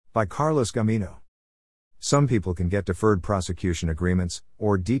By Carlos Gamino. Some people can get deferred prosecution agreements,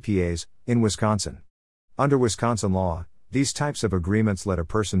 or DPAs, in Wisconsin. Under Wisconsin law, these types of agreements let a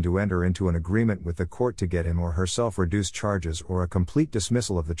person to enter into an agreement with the court to get him or herself reduced charges or a complete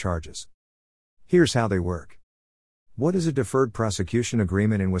dismissal of the charges. Here's how they work. What is a deferred prosecution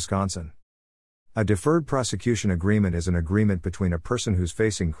agreement in Wisconsin? A deferred prosecution agreement is an agreement between a person who's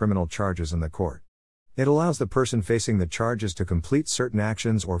facing criminal charges and the court. It allows the person facing the charges to complete certain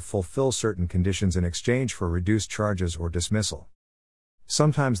actions or fulfill certain conditions in exchange for reduced charges or dismissal.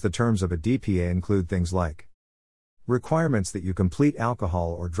 Sometimes the terms of a DPA include things like requirements that you complete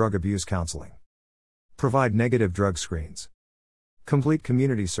alcohol or drug abuse counseling, provide negative drug screens, complete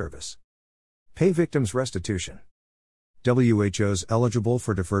community service, pay victims restitution. WHOs eligible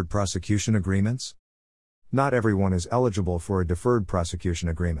for deferred prosecution agreements? Not everyone is eligible for a deferred prosecution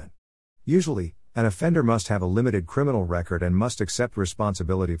agreement. Usually, an offender must have a limited criminal record and must accept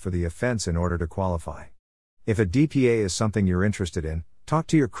responsibility for the offense in order to qualify. If a DPA is something you're interested in, talk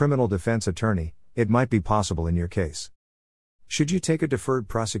to your criminal defense attorney, it might be possible in your case. Should you take a deferred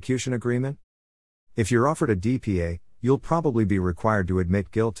prosecution agreement? If you're offered a DPA, you'll probably be required to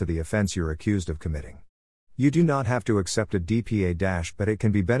admit guilt to the offense you're accused of committing. You do not have to accept a DPA, but it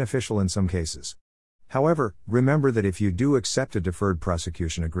can be beneficial in some cases. However, remember that if you do accept a deferred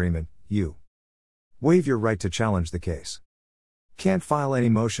prosecution agreement, you waive your right to challenge the case. Can't file any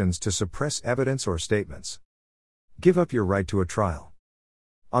motions to suppress evidence or statements. Give up your right to a trial.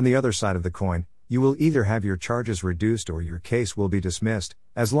 On the other side of the coin, you will either have your charges reduced or your case will be dismissed,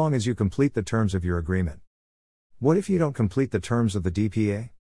 as long as you complete the terms of your agreement. What if you don't complete the terms of the DPA?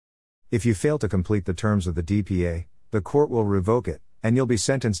 If you fail to complete the terms of the DPA, the court will revoke it, and you'll be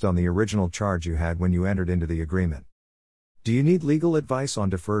sentenced on the original charge you had when you entered into the agreement. Do you need legal advice on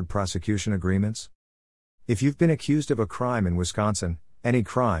deferred prosecution agreements? If you've been accused of a crime in Wisconsin, any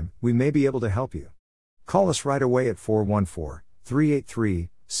crime, we may be able to help you. Call us right away at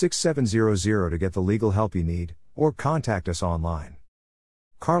 414-383-6700 to get the legal help you need, or contact us online.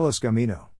 Carlos Gamino.